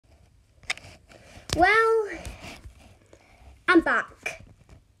Well, I'm back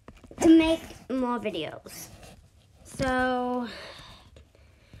to make more videos. So,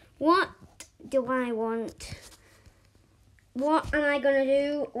 what do I want? What am I going to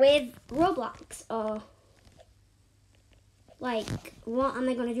do with Roblox? Or, what am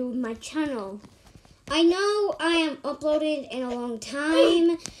I going to do with my channel? I know I am uploading in a long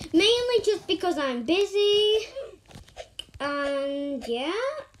time, mainly just because I'm busy. And, yeah,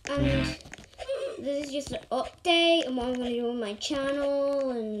 and this is just an update on what I'm going to do with my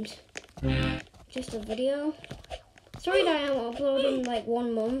channel and just a video. Sorry that I am uploading like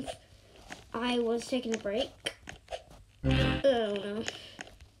 1 month. I was taking a break. I don't know.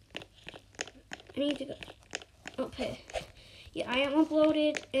 I need to go up here. Yeah, I haven't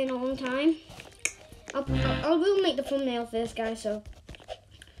uploaded in a long time. I will make the thumbnail first, guys, so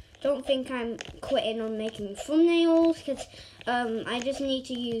don't think I'm quitting on making thumbnails, because I just need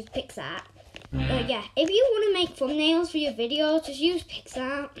to use PixArt. Yeah, if you want to make thumbnails for your videos, just use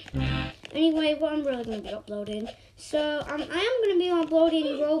PixArt. Anyway, what I'm really going to be uploading. So, I am going to be uploading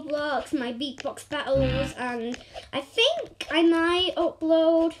Roblox, my beatbox battles, and I think I might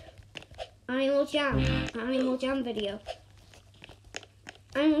upload Animal Jam video.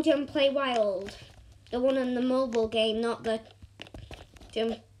 Animal Jam Play Wild. The one on the mobile game, not the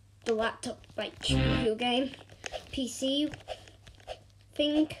laptop, video game. PC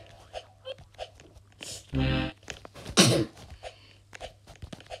thing.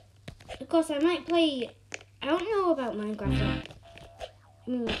 Of course, I might play. I don't know about Minecraft.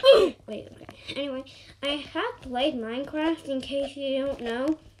 Wait, okay. Anyway, I have played Minecraft. In case you don't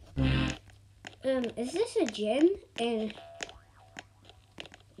know, is this a gym? And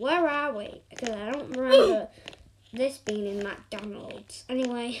where are we? Because I don't remember this being in McDonald's.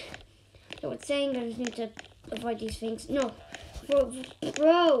 Anyway, I was saying I just need to avoid these things. No,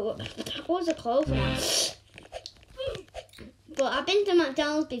 bro, that was a close one. But I've been to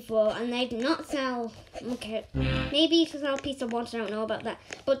McDonald's before and they do not sell, okay, maybe to sell pizza once, I don't know about that,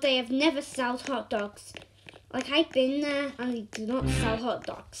 but they have never sold hot dogs. Like, I've been there and they do not sell hot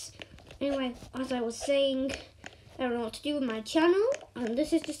dogs. Anyway, as I was saying, I don't know what to do with my channel, and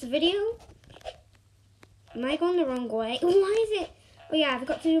this is just a video. Am I going the wrong way? Why is it? Oh yeah, I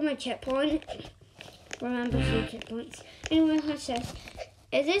forgot to do my checkpoint. Remember to do checkpoints. Anyway, like I said,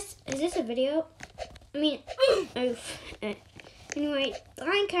 is this a video? I mean, anyway,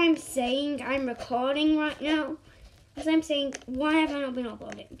 like I'm saying, I'm recording right now. As I'm saying, why have I not been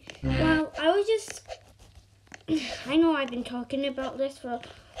uploading? Well, I know I've been talking about this for a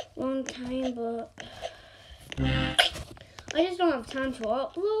long time, but I just don't have time to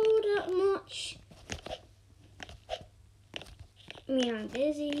upload that much. I mean, I'm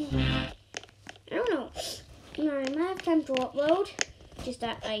busy. I don't know. I might have time to upload. Just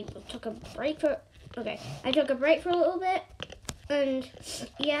that I took a break for. Okay, I took a break for a little bit, and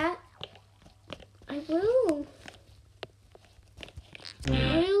yeah, I will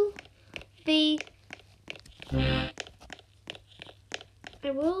be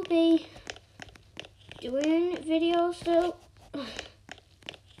doing videos still.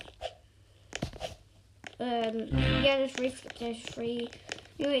 Yeah, there's free.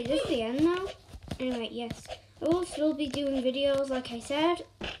 Anyway, this is the end now. Anyway, yes, I will still be doing videos like I said.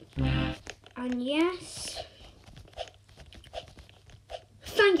 And yes,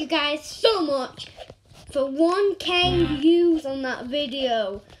 thank you guys so much for 1K views on that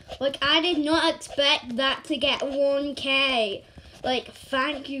video. Like, I did not expect that to get 1K. Like,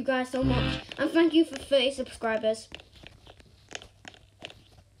 thank you guys so much. And thank you for 30 subscribers.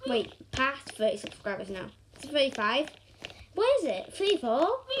 Wait, past 30 subscribers now. It's 35. What is it? 34?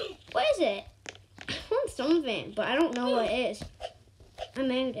 What is it? I want something, but I don't know what it is. I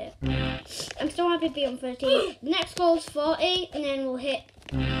made it. I'm still happy to be on 13. Next goal is 40, and then we'll hit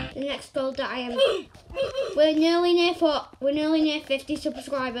the next goal that I am. We're nearly near 50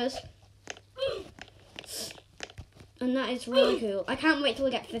 subscribers. And that is really cool. I can't wait till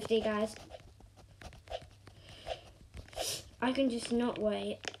we get 50, guys. I can just not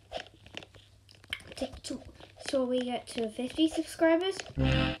wait. So we get to 50 subscribers.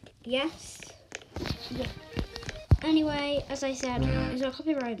 Yes. Yeah. Anyway, as I said, there's no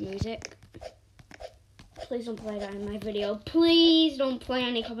copyright music. Please don't play that in my video. Please don't play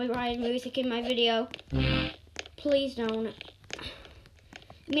any copyrighted music in my video. Please don't.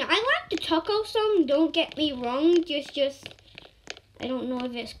 I mean, I like the Taco song, don't get me wrong. Just, I don't know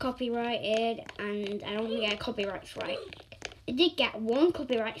if it's copyrighted, and I don't think I get a copyright strike. I did get 1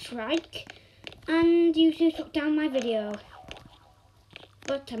 copyright strike, and YouTube took down my video.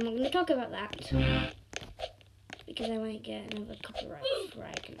 But I'm not going to talk about that, because I might get another copyright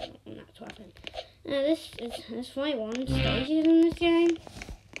strike, and I don't want that to happen. There's 21 stages in this game.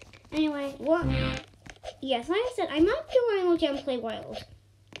 Anyway, what? Yes, like I said, I might do Animal Jam Play Wild.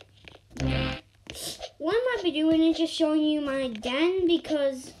 What I might be doing is just showing you my den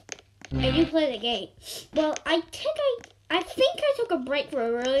because I do play the game. Well, I think I took a break for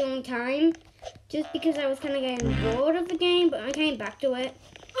a really long time just because I was kind of getting bored of the game, but I came back to it.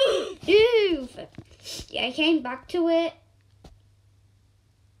 Yeah, I came back to it.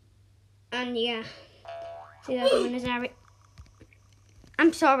 And yeah. See, that's the winner's area.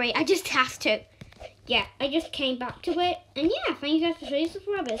 I'm sorry, I just have to. Yeah, I just came back to it. And yeah, thank you guys for 30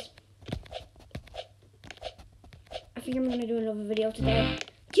 subscribers. I think I'm going to do another video today.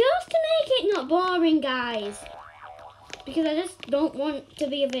 Just to make it not boring, guys. Because I just don't want to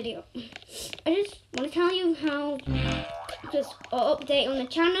be a video. I just want to tell you how just an update on the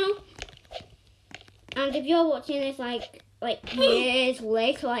channel. And if you're watching this like years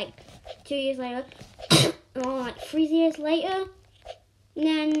later, like 2 years later, or like 3 years later,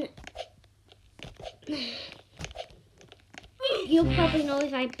 then you'll probably know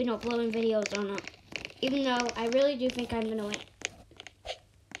if I've been uploading videos or not. Even though I really do think I'm gonna win.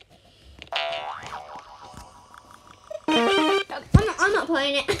 I'm not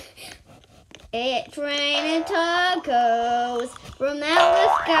playing it. It's raining tacos from out the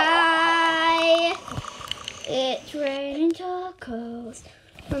sky. It's raining tacos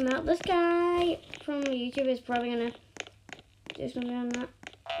from out the sky. From YouTube is probably gonna do something on that.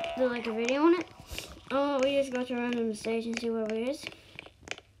 Do like a video on it. Oh, we just go to a random stage and see where it is.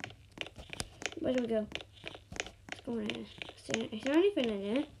 Where do we go? Let's go in here. Is there anything in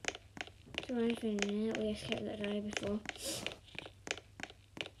here? Is there anything in here? We escaped that guy before.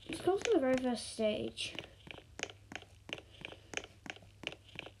 Let's go to the very first stage.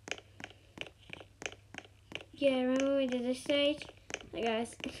 Yeah, remember when we did this stage? Hey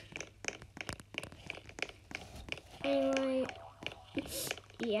guys. Anyway,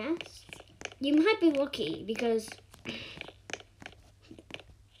 yes. You might be lucky because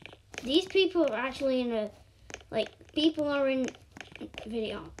these people are actually in a, people are in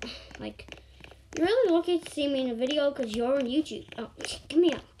video. You're really lucky to see me in a video because you're on YouTube. Oh, get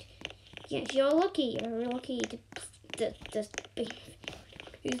me out. Yes, you're lucky. You're lucky to be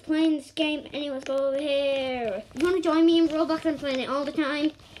who's playing this game. Anyway, let's go over here. You want to join me in Roblox? I'm playing it all the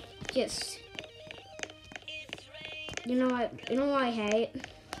time. Just, you know what I hate?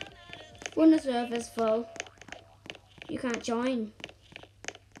 When the server's full, you can't join.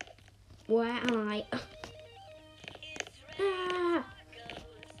 Where am I? Ah.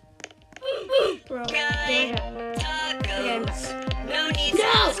 Bro, no,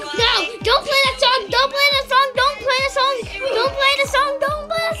 don't play that song, don't play that song, don't play the song, don't play the song, don't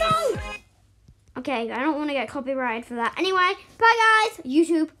play the song. Okay, I don't want to get copyrighted for that. Anyway, bye guys.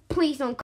 YouTube, please don't